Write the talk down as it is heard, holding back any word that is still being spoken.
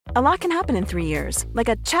A lot can happen in 3 years, like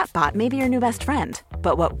a chatbot may be your new best friend.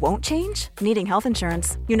 But what won't change? Needing health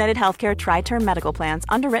insurance. United Healthcare Tri-Term Medical Plans,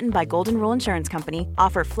 underwritten by Golden Rule Insurance Company,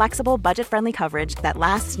 offer flexible, budget-friendly coverage that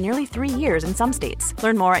lasts nearly 3 years in some states.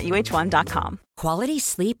 Learn more at uh1.com. Quality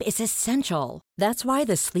sleep is essential. That's why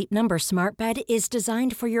the Sleep Number Smart Bed is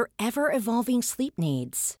designed for your ever-evolving sleep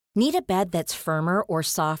needs. Need a bed that's firmer or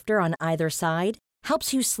softer on either side?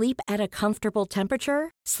 Helps you sleep at a comfortable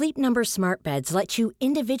temperature? Sleep Number Smart Beds let you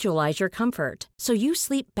individualize your comfort, so you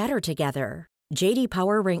sleep better together. J.D.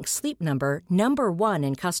 Power ranks Sleep Number number 1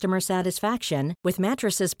 in customer satisfaction with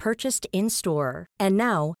mattresses purchased in-store. And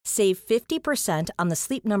now, save 50% on the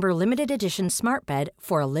Sleep Number Limited Edition Smart Bed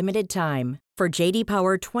for a limited time. For J.D.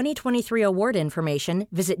 Power 2023 award information,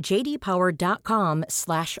 visit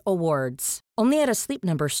jdpower.com/awards. Only at a Sleep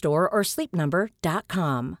Number store or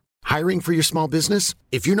sleepnumber.com. Hiring for your small business?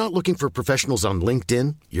 If you're not looking for professionals on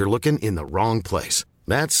LinkedIn, you're looking in the wrong place.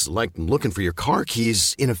 That's like looking for your car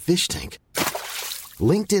keys in a fish tank.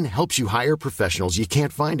 LinkedIn helps you hire professionals you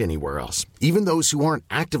can't find anywhere else, even those who aren't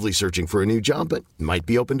actively searching for a new job but might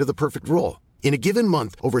be open to the perfect role. In a given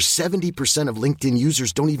month, over 70% of LinkedIn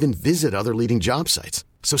users don't even visit other leading job sites.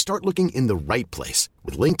 So start looking in the right place.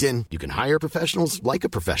 With LinkedIn, you can hire professionals like a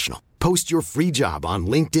professional. Post your free job on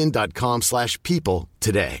linkedin.com/people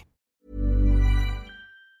today.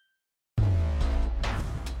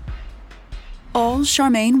 All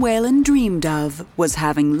Charmaine Whalen dreamed of was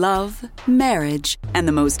having love, marriage, and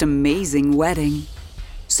the most amazing wedding.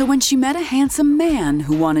 So when she met a handsome man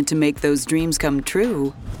who wanted to make those dreams come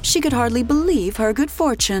true, she could hardly believe her good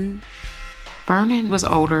fortune. Vernon was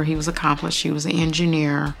older, he was accomplished, he was an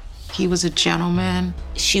engineer, he was a gentleman.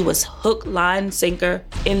 She was hook, line, sinker,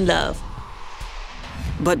 in love.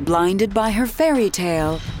 But blinded by her fairy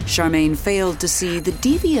tale, Charmaine failed to see the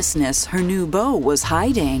deviousness her new beau was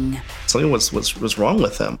hiding. Something was wrong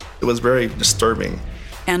with him. It was very disturbing.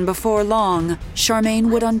 And before long,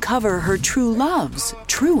 Charmaine would uncover her true love's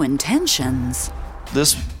true intentions.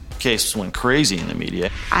 This case went crazy in the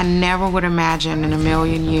media. I never would imagine in a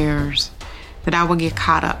million years that I would get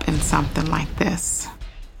caught up in something like this.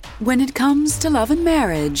 When it comes to love and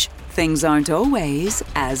marriage, things aren't always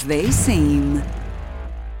as they seem.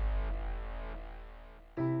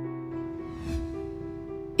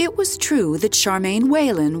 It was true that Charmaine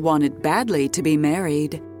Whalen wanted badly to be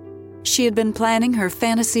married. She had been planning her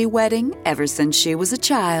fantasy wedding ever since she was a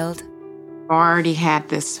child. I already had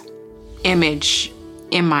this image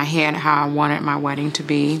in my head how I wanted my wedding to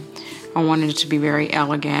be. I wanted it to be very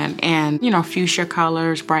elegant and, fuchsia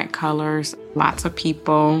colors, bright colors, lots of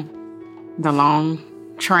people, the long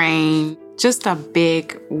train, just a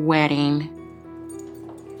big wedding.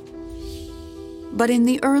 But in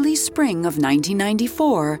the early spring of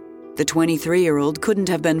 1994, the 23-year-old couldn't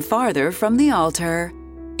have been farther from the altar.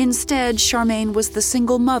 Instead, Charmaine was the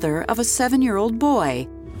single mother of a 7-year-old boy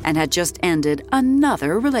and had just ended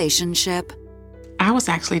another relationship. I was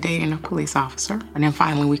actually dating a police officer, and then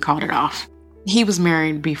finally we called it off. He was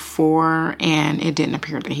married before, and it didn't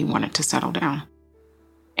appear that he wanted to settle down.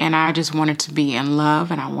 And I just wanted to be in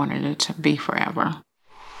love, and I wanted it to be forever.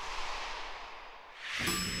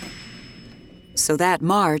 So that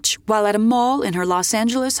March, while at a mall in her Los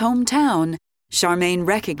Angeles hometown, Charmaine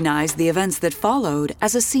recognized the events that followed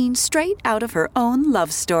as a scene straight out of her own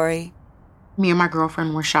love story. Me and my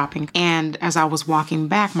girlfriend were shopping, and as I was walking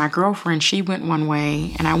back, my girlfriend, she went one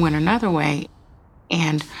way, and I went another way,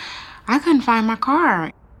 and I couldn't find my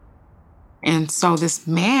car. And so this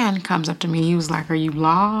man comes up to me, he was like, "Are you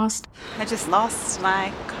lost?" I just lost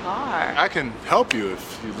my car. I can help you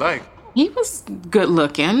if you'd like. He was good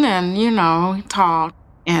looking and, tall.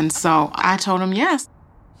 And so I told him yes.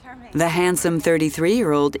 The handsome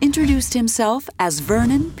 33-year-old introduced himself as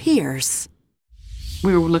Vernon Pierce.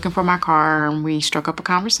 We were looking for my car and we struck up a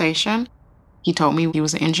conversation. He told me he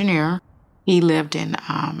was an engineer. He lived in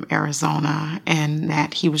Arizona and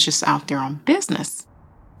that he was just out there on business.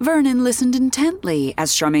 Vernon listened intently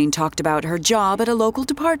as Charmaine talked about her job at a local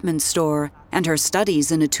department store and her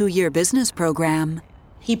studies in a 2-year business program.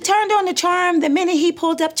 He turned on the charm the minute he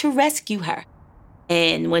pulled up to rescue her.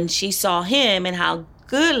 And when she saw him and how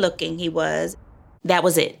good looking he was, that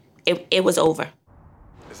was it. It was over.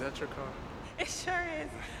 Is that your car? It sure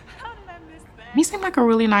is. How did I miss that? He seemed like a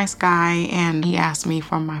really nice guy, and he asked me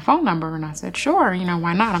for my phone number, and I said, sure,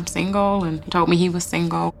 why not? I'm single, and he told me he was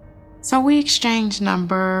single. So we exchanged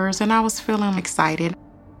numbers, and I was feeling excited.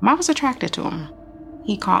 I was attracted to him.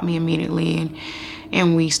 He called me immediately,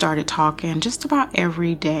 and we started talking just about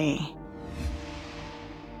every day.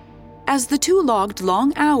 As the two logged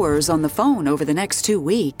long hours on the phone over the next 2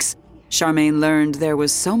 weeks, Charmaine learned there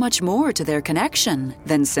was so much more to their connection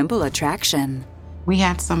than simple attraction. We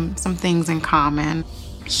had some things in common.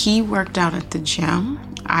 He worked out at the gym.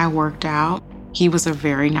 I worked out. He was a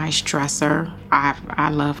very nice dresser. I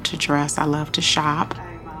love to dress. I love to shop.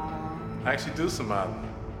 I actually do some modeling.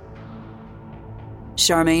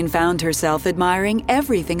 Charmaine found herself admiring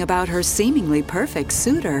everything about her seemingly perfect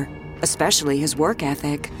suitor, especially his work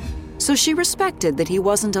ethic. So she respected that he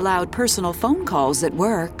wasn't allowed personal phone calls at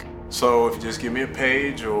work. So if you just give me a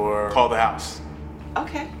page or call the house.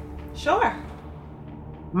 Okay, sure.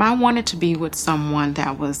 I wanted to be with someone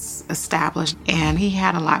that was established, and he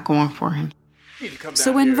had a lot going for him.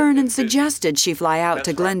 So when Vernon suggested she fly out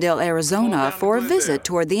to Glendale, Arizona for a visit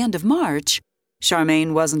toward the end of March,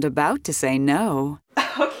 Charmaine wasn't about to say no.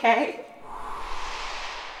 Okay.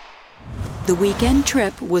 The weekend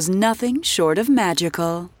trip was nothing short of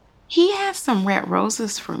magical. He had some red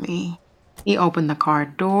roses for me. He opened the car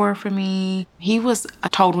door for me. He was a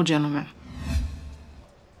total gentleman.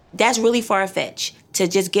 That's really far-fetched, to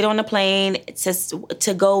just get on a plane,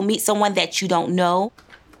 to go meet someone that you don't know.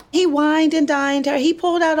 He wined and dined her. He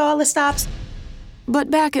pulled out all the stops. But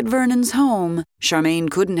back at Vernon's home, Charmaine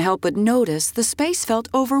couldn't help but notice the space felt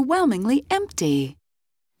overwhelmingly empty.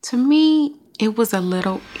 To me, it was a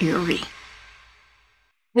little eerie.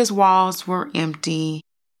 His walls were empty.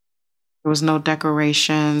 There was no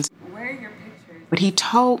decorations. Where are your pictures? But he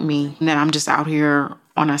told me that I'm just out here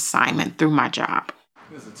on assignment through my job.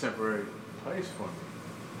 This is a temporary place for me.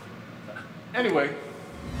 Anyway.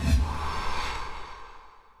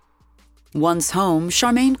 Once home,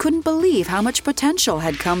 Charmaine couldn't believe how much potential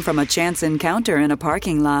had come from a chance encounter in a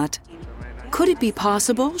parking lot. Could it be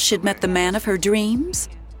possible she'd met the man of her dreams?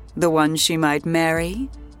 The one she might marry?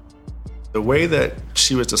 The way that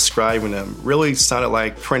she was describing him really sounded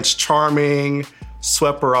like Prince Charming,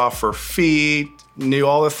 swept her off her feet, knew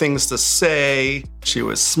all the things to say. She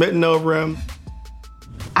was smitten over him.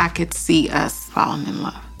 I could see us falling in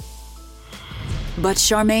love. But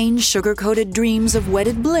Charmaine's sugar-coated dreams of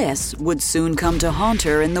wedded bliss would soon come to haunt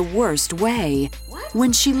her in the worst way,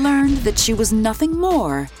 when she learned that she was nothing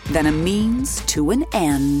more than a means to an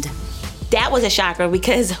end. That was a shocker,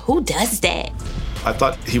 because who does that? I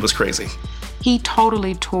thought he was crazy. He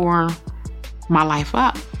totally tore my life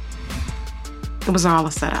up. It was all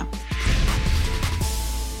a setup.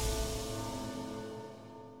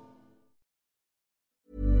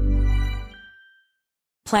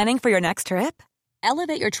 Planning for your next trip?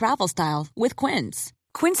 Elevate your travel style with Quince.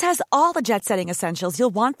 Quince has all the jet-setting essentials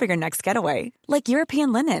you'll want for your next getaway, like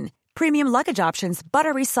European linen, premium luggage options,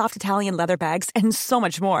 buttery soft Italian leather bags, and so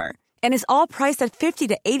much more. And is all priced at 50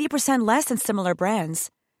 to 80% less than similar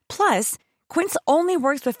brands. Plus, Quince only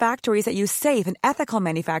works with factories that use safe and ethical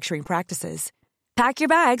manufacturing practices. Pack your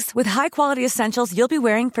bags with high-quality essentials you'll be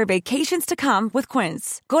wearing for vacations to come with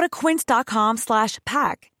Quince. Go to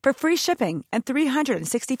quince.com/pack for free shipping and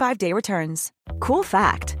 365-day returns. Cool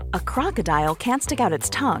fact, a crocodile can't stick out its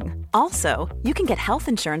tongue. Also, you can get health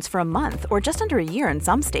insurance for a month or just under a year in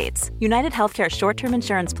some states. United Healthcare short-term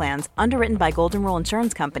insurance plans, underwritten by Golden Rule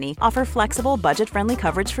Insurance Company, offer flexible, budget-friendly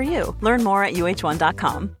coverage for you. Learn more at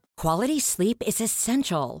uh1.com. Quality sleep is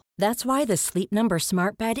essential. That's why the Sleep Number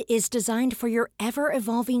Smart Bed is designed for your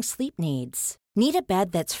ever-evolving sleep needs. Need a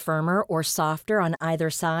bed that's firmer or softer on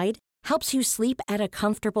either side? Helps you sleep at a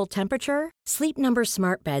comfortable temperature? Sleep Number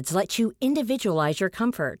Smart Beds let you individualize your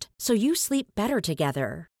comfort, so you sleep better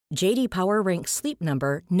together. J.D. Power ranks Sleep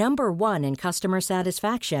Number #1 in customer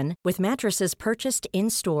satisfaction with mattresses purchased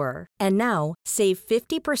in-store. And now, save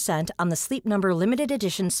 50% on the Sleep Number Limited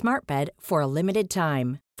Edition Smart Bed for a limited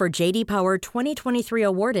time. For J.D. Power 2023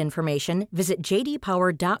 award information, visit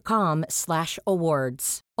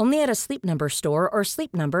jdpower.com/awards. Only at a Sleep Number store or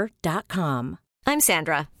sleepnumber.com. I'm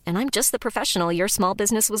Sandra, and I'm just the professional your small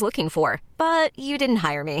business was looking for. But you didn't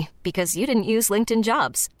hire me because you didn't use LinkedIn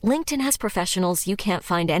Jobs. LinkedIn has professionals you can't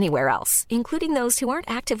find anywhere else, including those who aren't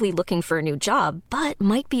actively looking for a new job, but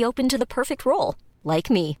might be open to the perfect role, like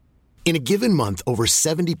me. In a given month, over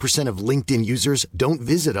 70% of LinkedIn users don't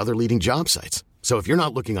visit other leading job sites. So if you're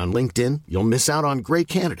not looking on LinkedIn, you'll miss out on great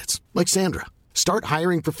candidates like Sandra. Start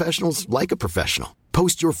hiring professionals like a professional.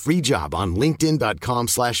 Post your free job on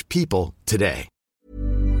linkedin.com/people today.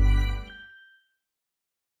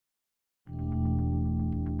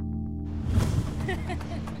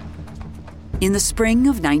 In the spring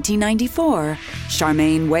of 1994,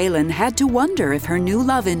 Charmaine Whalen had to wonder if her new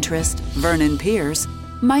love interest, Vernon Pierce,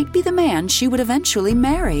 might be the man she would eventually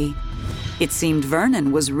marry. It seemed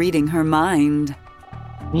Vernon was reading her mind.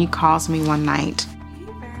 He calls me one night.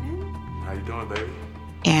 How you doing, baby?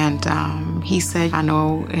 And he said, I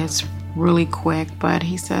know it's really quick, but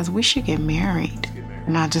he says, we should get married.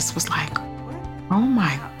 And I just was like, oh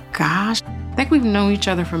my gosh. I think we've known each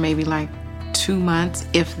other for maybe like 2 months,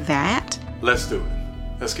 if that. Let's do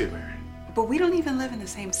it. Let's get married. But we don't even live in the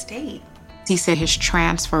same state. He said his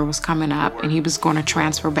transfer was coming up and he was going to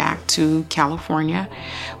transfer back to California.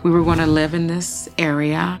 We were going to live in this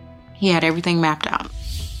area. He had everything mapped out.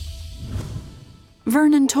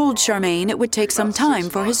 Vernon told Charmaine it would take some time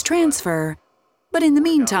for his transfer. But in the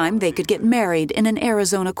meantime, they could get married in an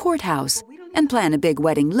Arizona courthouse and plan a big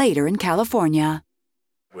wedding later in California.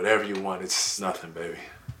 Whatever you want, it's nothing, baby.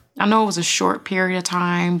 I know it was a short period of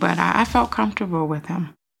time, but I felt comfortable with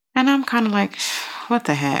him. And I'm kind of like, what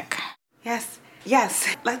the heck?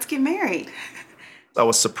 Yes, let's get married. I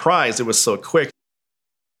was surprised it was so quick.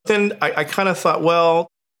 Then I kind of thought, well,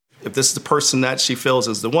 if this is the person that she feels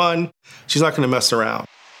is the one, she's not going to mess around.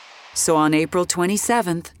 So on April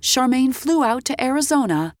 27th, Charmaine flew out to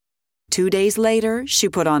Arizona. 2 days later, she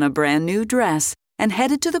put on a brand new dress and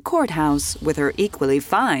headed to the courthouse with her equally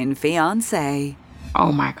fine fiancé.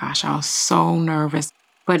 Oh my gosh, I was so nervous.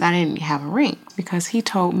 But I didn't have a ring because he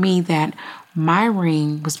told me that my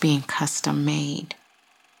ring was being custom made.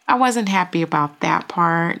 I wasn't happy about that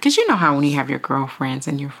part because you know how when you have your girlfriends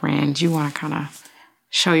and your friends, you want to kind of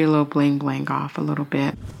show your little bling bling off a little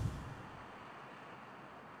bit.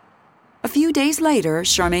 A few days later,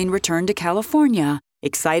 Charmaine returned to California,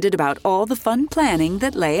 excited about all the fun planning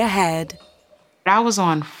that lay ahead. I was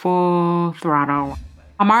on full throttle.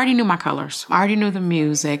 I already knew my colors. I already knew the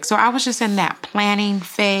music. So I was just in that planning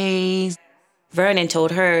phase. Vernon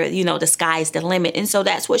told her, the sky's the limit. And so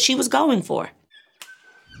that's what she was going for.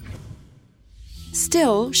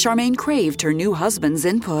 Still, Charmaine craved her new husband's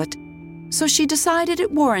input. So she decided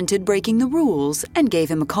it warranted breaking the rules and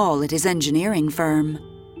gave him a call at his engineering firm.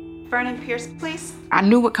 Vernon Pierce, please. I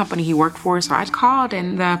knew what company he worked for, so I called,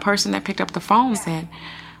 and the person that picked up the phone said,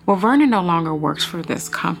 well, Vernon no longer works for this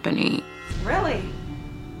company. Really?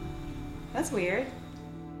 That's weird.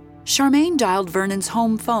 Charmaine dialed Vernon's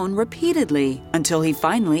home phone repeatedly until he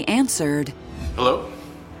finally answered. Hello?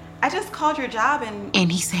 I just called your job and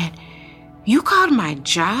he said, you called my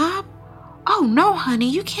job? Oh, no, honey,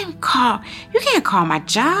 you can't call my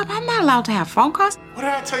job. I'm not allowed to have phone calls. What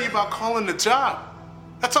did I tell you about calling the job?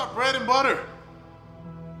 That's our bread and butter.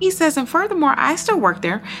 He says, and furthermore, I still work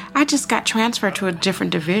there. I just got transferred to a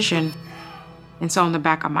different division. And so in the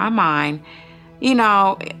back of my mind,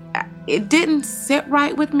 it didn't sit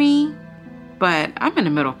right with me, but I'm in the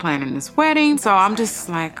middle of planning this wedding, so I'm just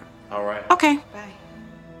like, all right. Okay. Bye.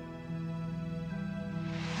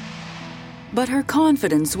 But her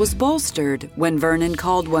confidence was bolstered when Vernon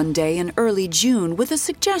called one day in early June with a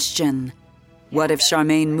suggestion. What if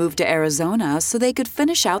Charmaine moved to Arizona so they could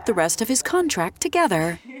finish out the rest of his contract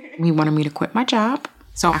together? He wanted me to quit my job.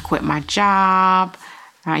 So I quit my job.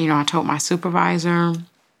 I told my supervisor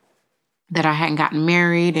that I hadn't gotten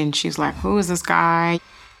married, and she's like, who is this guy?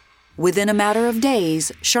 Within a matter of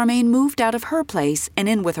days, Charmaine moved out of her place and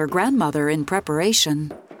in with her grandmother in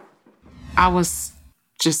preparation. I was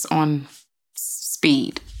just on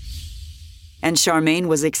speed. And Charmaine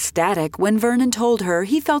was ecstatic when Vernon told her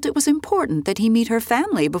he felt it was important that he meet her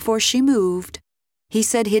family before she moved. He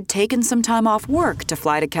said he'd taken some time off work to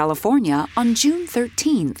fly to California on June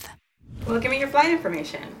 13th. Well, give me your flight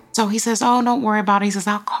information. So he says, oh, don't worry about it. He says,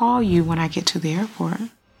 I'll call you when I get to the airport.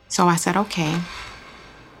 So I said, okay.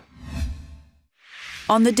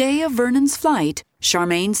 On the day of Vernon's flight,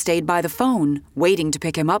 Charmaine stayed by the phone, waiting to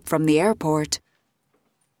pick him up from the airport.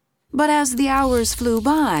 But as the hours flew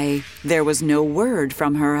by, there was no word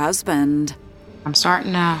from her husband. I'm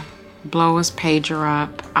starting to blow his pager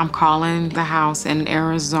up. I'm calling the house in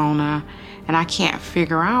Arizona, and I can't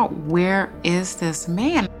figure out where is this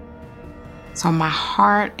man. So my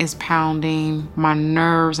heart is pounding, my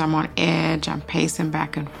nerves, I'm on edge, I'm pacing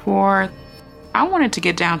back and forth. I wanted to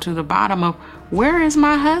get down to the bottom of where is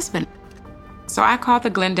my husband? So I called the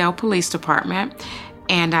Glendale Police Department,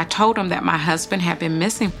 and I told them that my husband had been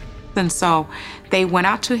missing. And so they went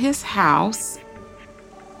out to his house.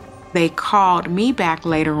 They called me back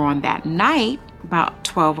later on that night, about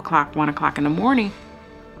 12 o'clock, 1 o'clock in the morning.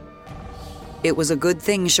 It was a good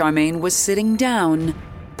thing Charmaine was sitting down.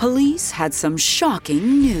 Police had some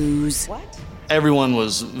shocking news. What? Everyone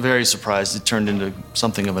was very surprised. It turned into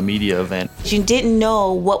something of a media event. You didn't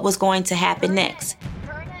know what was going to happen next.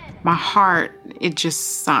 My heart, it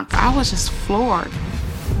just sunk. I was just floored.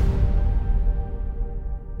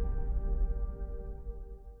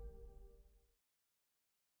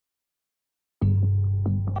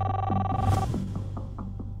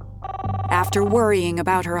 After worrying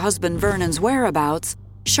about her husband Vernon's whereabouts,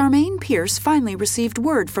 Charmaine Pierce finally received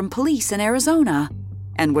word from police in Arizona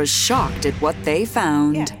and was shocked at what they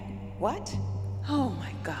found. Yeah. What? Oh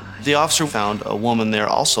my God. The officer found a woman there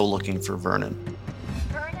also looking for Vernon.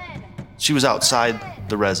 She was outside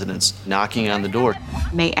the residence, knocking on the door.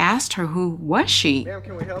 They asked her who was she. Ma'am,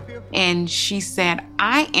 can we help you? And she said,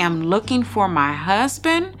 I am looking for my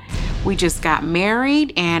husband. We just got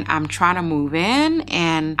married and I'm trying to move in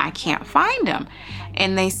and I can't find him.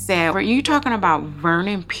 And they said, were you talking about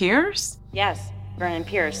Vernon Pierce? Yes, Vernon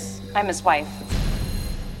Pierce. I'm his wife.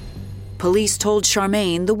 Police told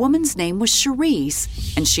Charmaine the woman's name was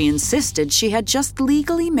Charisse, and she insisted she had just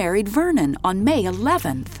legally married Vernon on May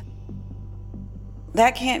 11th.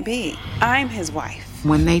 That can't be. I'm his wife.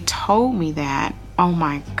 When they told me that, oh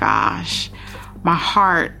my gosh, my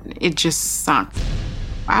heart, it just sunk.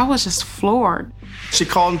 I was just floored. She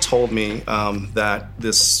called and told me that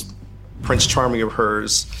this Prince Charming of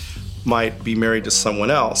hers might be married to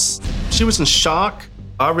someone else. She was in shock.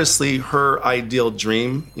 Obviously, her ideal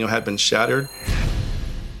dream, had been shattered.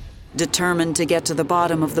 Determined to get to the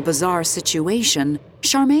bottom of the bizarre situation,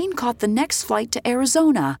 Charmaine caught the next flight to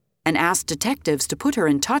Arizona and asked detectives to put her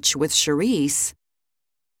in touch with Charisse.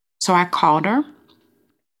 So I called her.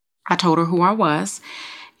 I told her who I was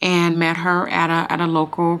and met her at a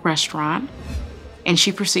local restaurant. And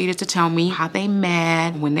she proceeded to tell me how they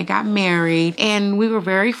met, when they got married, and we were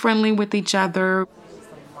very friendly with each other.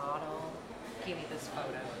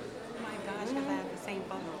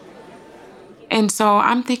 And so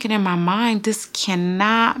I'm thinking in my mind, this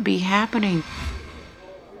cannot be happening.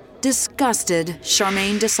 Disgusted,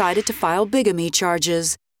 Charmaine decided to file bigamy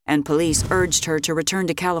charges, and police urged her to return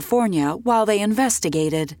to California while they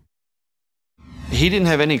investigated. He didn't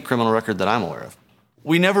have any criminal record that I'm aware of.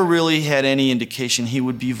 We never really had any indication he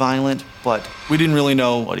would be violent, but we didn't really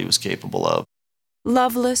know what he was capable of.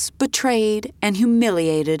 Loveless, betrayed, and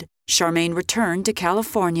humiliated, Charmaine returned to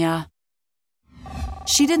California.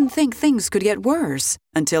 She didn't think things could get worse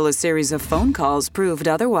until a series of phone calls proved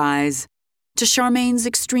otherwise. To Charmaine's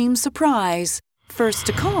extreme surprise, first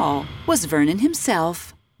to call was Vernon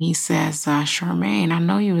himself. He says, Charmaine, I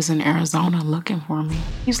know you was in Arizona looking for me.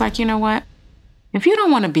 He's like, you know what? If you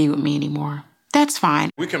don't want to be with me anymore, that's fine.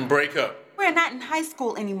 We can break up. We're not in high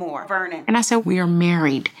school anymore, Vernon. And I said, we are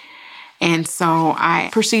married. And so I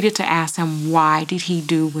proceeded to ask him, why did he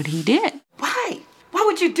do what he did? Why? Why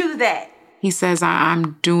would you do that? He says,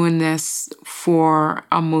 I'm doing this for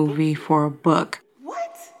a movie, for a book.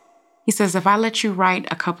 What? He says, if I let you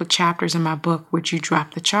write a couple chapters in my book, would you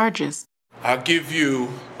drop the charges? I'll give you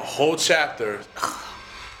a whole chapter.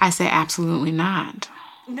 I said, absolutely not.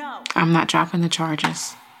 No. I'm not dropping the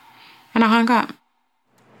charges. And I hung up.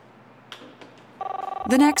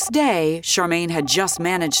 The next day, Charmaine had just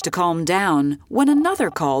managed to calm down when another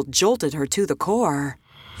call jolted her to the core.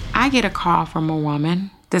 I get a call from a woman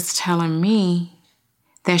that's telling me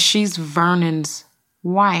that she's Vernon's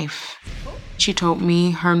wife. She told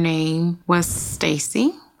me her name was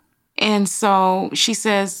Stacy. And so she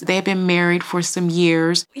says they've been married for some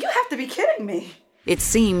years. You have to be kidding me. It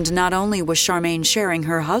seemed not only was Charmaine sharing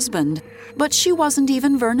her husband, but she wasn't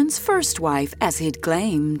even Vernon's first wife, as he'd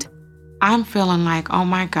claimed. I'm feeling like, oh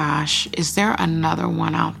my gosh, is there another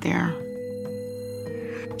one out there?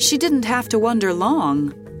 She didn't have to wonder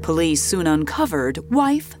long. Police soon uncovered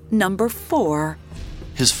wife number 4.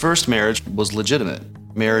 His first marriage was legitimate.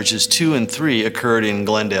 Marriages 2 and 3 occurred in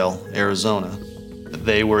Glendale, Arizona.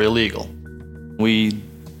 They were illegal. We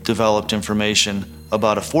developed information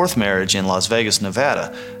about a 4th marriage in Las Vegas,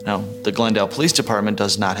 Nevada. Now, the Glendale Police Department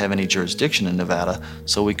does not have any jurisdiction in Nevada,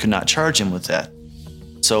 so we could not charge him with that.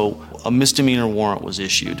 So a misdemeanor warrant was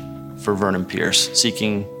issued for Vernon Pierce,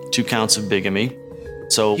 seeking 2 counts of bigamy.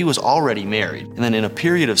 So he was already married, and then in a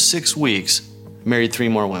period of 6 weeks, married 3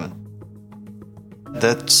 more women.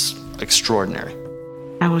 That's extraordinary.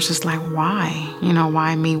 I was just like, why?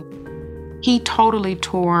 Why me? He totally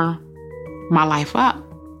tore my life up.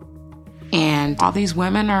 And all these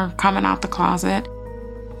women are coming out the closet.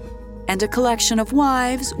 And a collection of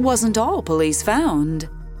wives wasn't all police found.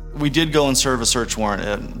 We did go and serve a search warrant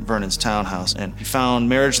at Vernon's townhouse, and we found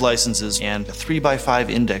marriage licenses and a 3x5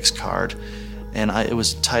 index card, and it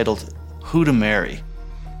was titled, Who to Marry.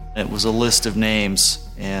 It was a list of names,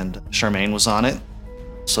 and Charmaine was on it.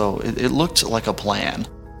 So it looked like a plan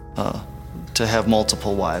to have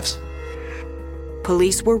multiple wives.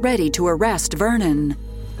 Police were ready to arrest Vernon.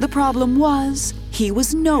 The problem was, he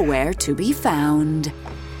was nowhere to be found.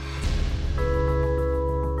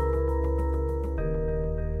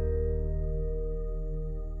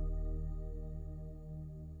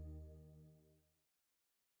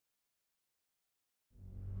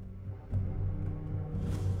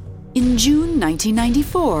 In June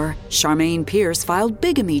 1994, Charmaine Pierce filed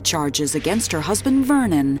bigamy charges against her husband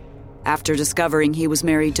Vernon after discovering he was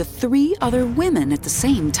married to 3 other women at the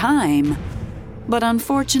same time. But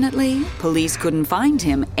unfortunately, police couldn't find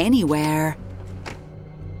him anywhere.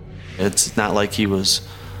 It's not like he was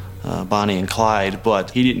Bonnie and Clyde,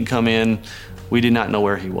 but he didn't come in. We did not know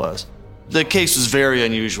where he was. The case was very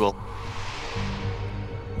unusual.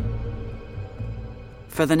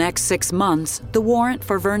 For the next 6 months, the warrant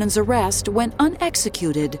for Vernon's arrest went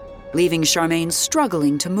unexecuted, leaving Charmaine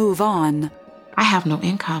struggling to move on. I have no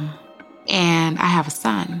income, and I have a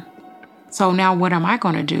son. So now what am I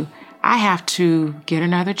going to do? I have to get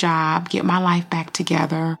another job, get my life back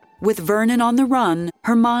together. With Vernon on the run,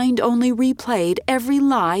 her mind only replayed every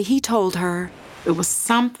lie he told her. It was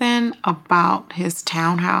something about his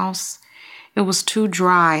townhouse. It was too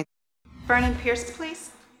dry. Vernon Pierce, please.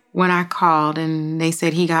 When I called and they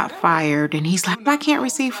said he got fired, and he's like, I can't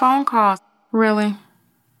receive phone calls. Really?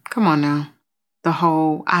 Come on now. The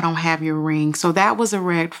whole, I don't have your ring. So that was a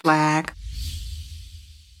red flag.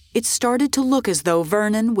 It started to look as though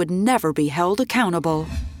Vernon would never be held accountable.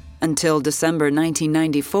 Until December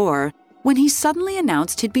 1994, when he suddenly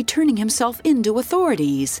announced he'd be turning himself into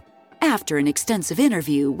authorities after an extensive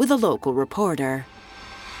interview with a local reporter.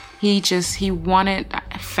 He wanted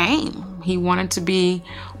fame. He wanted to be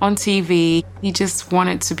on TV. He just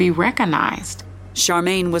wanted to be recognized.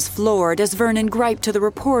 Charmaine was floored as Vernon griped to the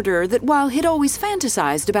reporter that while he'd always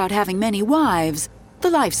fantasized about having many wives,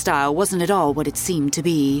 the lifestyle wasn't at all what it seemed to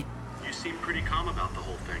be. You seem pretty calm about the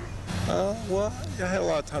whole thing. Well, I had a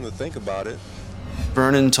lot of time to think about it.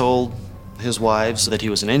 Vernon told his wives that he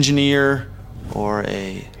was an engineer or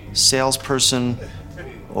a salesperson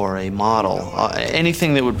or a model,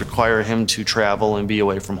 anything that would require him to travel and be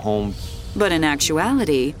away from home. But in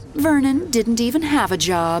actuality, Vernon didn't even have a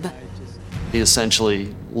job. He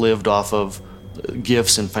essentially lived off of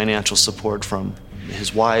gifts and financial support from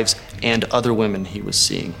his wives and other women he was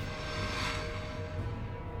seeing.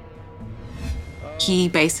 He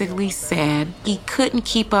basically said he couldn't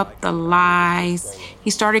keep up the lies. He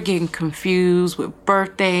started getting confused with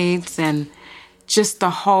birth dates and just the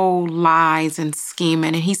whole lies and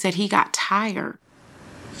scheming, and he said he got tired.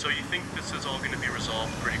 So you think this is all going to be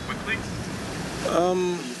resolved pretty quickly?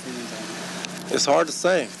 It's hard to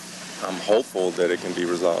say. I'm hopeful that it can be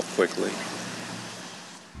resolved quickly.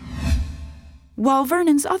 While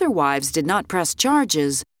Vernon's other wives did not press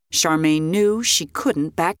charges, Charmaine knew she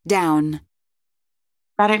couldn't back down.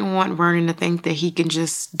 I didn't want Vernon to think that he can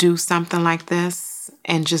just do something like this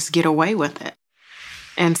and just get away with it.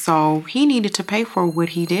 And so he needed to pay for what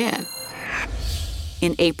he did.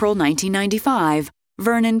 In April 1995,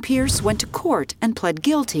 Vernon Pierce went to court and pled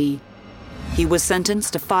guilty. He was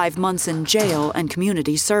sentenced to 5 months in jail and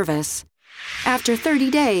community service. After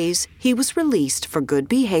 30 days, he was released for good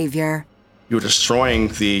behavior. You're destroying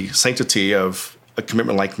the sanctity of a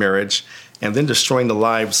commitment like marriage and then destroying the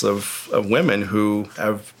lives of women who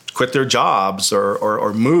have quit their jobs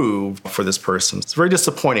or moved for this person. It's very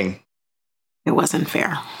disappointing. It wasn't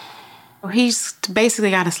fair. He's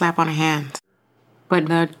basically got a slap on the hand. But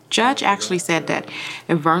the judge actually said that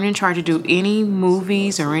if Vernon tried to do any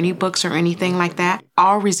movies or any books or anything like that,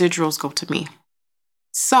 all residuals go to me.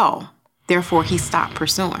 So, therefore, he stopped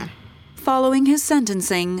pursuing. Following his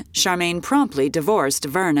sentencing, Charmaine promptly divorced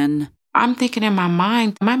Vernon. I'm thinking in my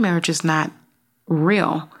mind, my marriage is not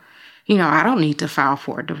real. I don't need to file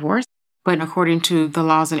for a divorce. But according to the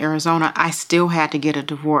laws in Arizona, I still had to get a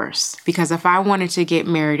divorce because if I wanted to get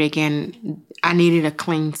married again, I needed a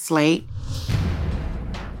clean slate.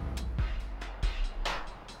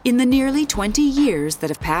 In the nearly 20 years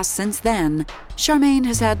that have passed since then, Charmaine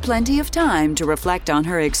has had plenty of time to reflect on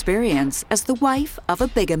her experience as the wife of a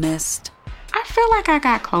bigamist. I feel like I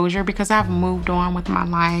got closure because I've moved on with my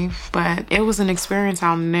life, but it was an experience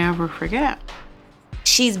I'll never forget.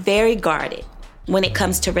 She's very guarded when it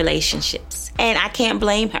comes to relationships, and I can't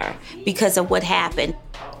blame her because of what happened.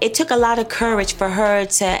 It took a lot of courage for her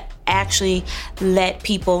to actually let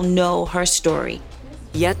people know her story.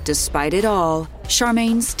 Yet despite it all,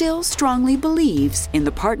 Charmaine still strongly believes in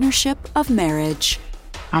the partnership of marriage.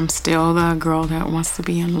 I'm still the girl that wants to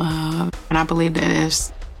be in love, and I believe that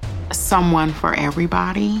there's someone for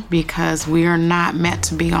everybody because we are not meant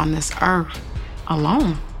to be on this earth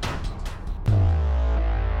alone.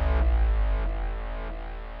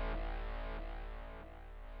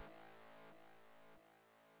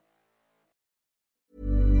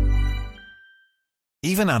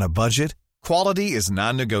 Even on a budget, quality is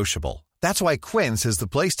non-negotiable. That's why Quince is the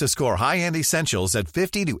place to score high-end essentials at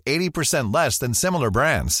 50 to 80% less than similar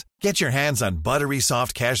brands. Get your hands on buttery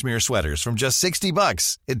soft cashmere sweaters from just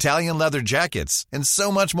 $60, Italian leather jackets, and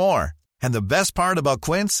so much more. And the best part about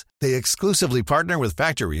Quince, they exclusively partner with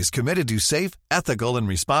factories committed to safe, ethical, and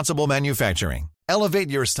responsible manufacturing. Elevate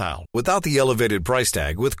your style without the elevated price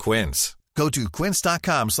tag with Quince. Go to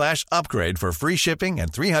quince.com/upgrade for free shipping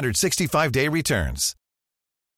and 365-day returns.